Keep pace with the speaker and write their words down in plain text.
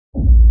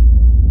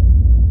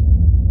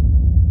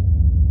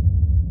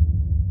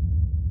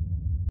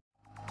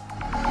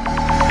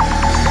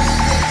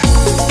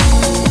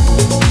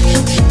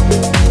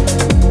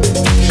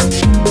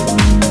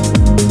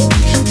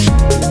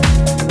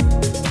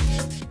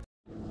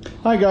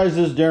Hi guys,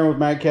 this is Daren with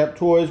Madcap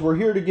Toys. We're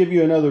here to give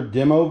you another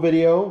demo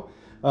video.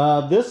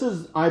 This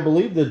is, I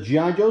believe, the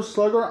G.I. Joe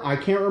Slugger. I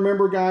can't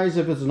remember, guys,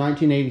 if it's a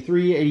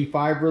 1983,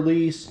 85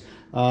 release.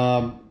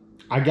 I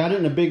got it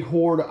in a big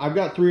hoard. I've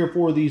got 3 or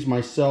 4 of these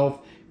myself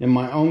in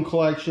my own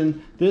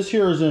collection. This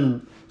here is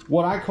in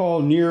what I call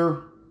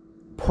near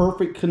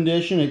perfect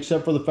condition,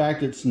 except for the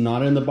fact it's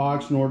not in the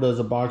box, nor does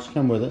a box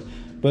come with it.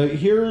 But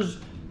here's,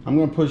 I'm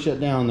going to push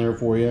that down there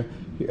for you.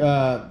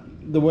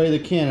 The way the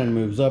cannon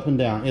moves up and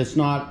down. It's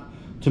not,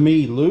 to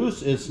me,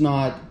 loose. It's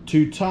not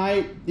too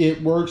tight.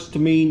 It works to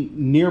me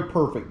near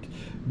perfect.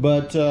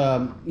 But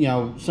you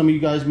know, some of you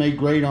guys may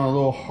grade on a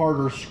little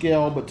harder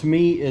scale, but to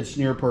me it's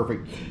near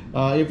perfect.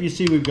 If you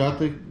see, we've got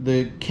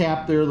the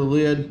cap there, the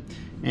lid,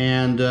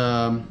 and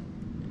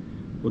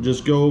we'll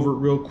just go over it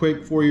real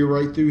quick for you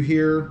right through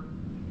here.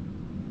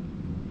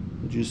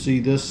 Did you see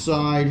this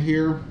side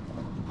here?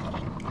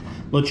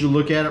 Let you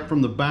look at it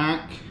from the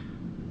back.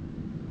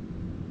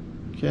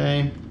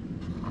 Okay,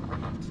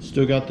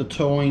 still got the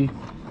towing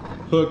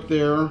hook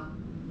there.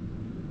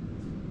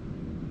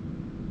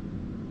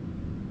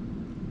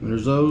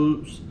 There's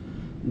those,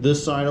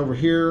 this side over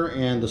here,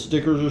 and the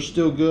stickers are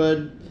still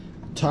good.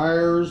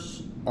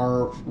 Tires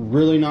are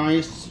really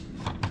nice.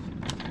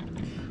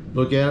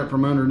 Look at it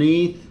from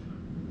underneath.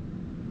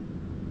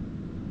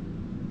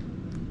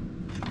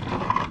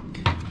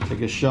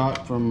 Take a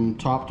shot from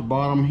top to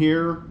bottom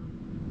here.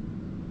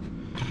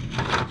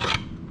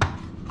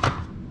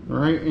 All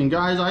right, and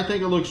guys, I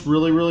think it looks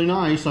really, really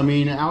nice. I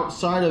mean,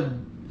 outside of,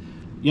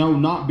 you know,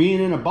 not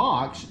being in a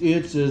box,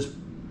 it's as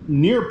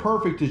near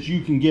perfect as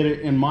you can get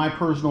it, in my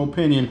personal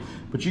opinion.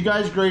 But you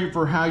guys grade it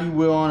for how you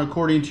will and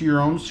according to your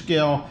own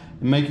scale,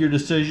 and make your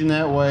decision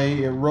that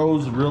way. It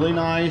rolls really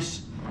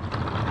nice.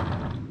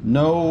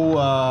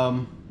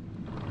 No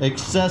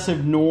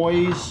excessive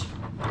noise.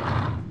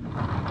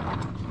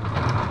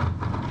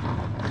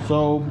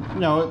 So, you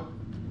know,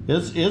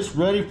 it's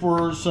ready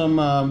for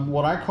some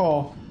what I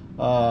call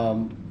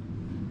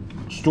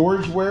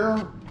storage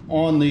wear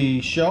on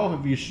the shelf.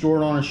 If you store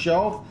it on a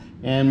shelf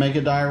and make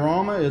a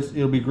diorama,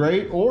 it'll be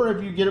great. Or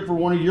if you get it for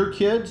one of your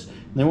kids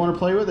and they want to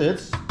play with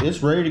it,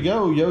 it's ready to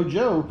go, yo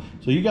Joe.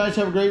 So you guys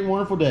have a great and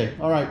wonderful day.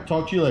 All right,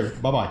 talk to you later.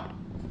 Bye bye.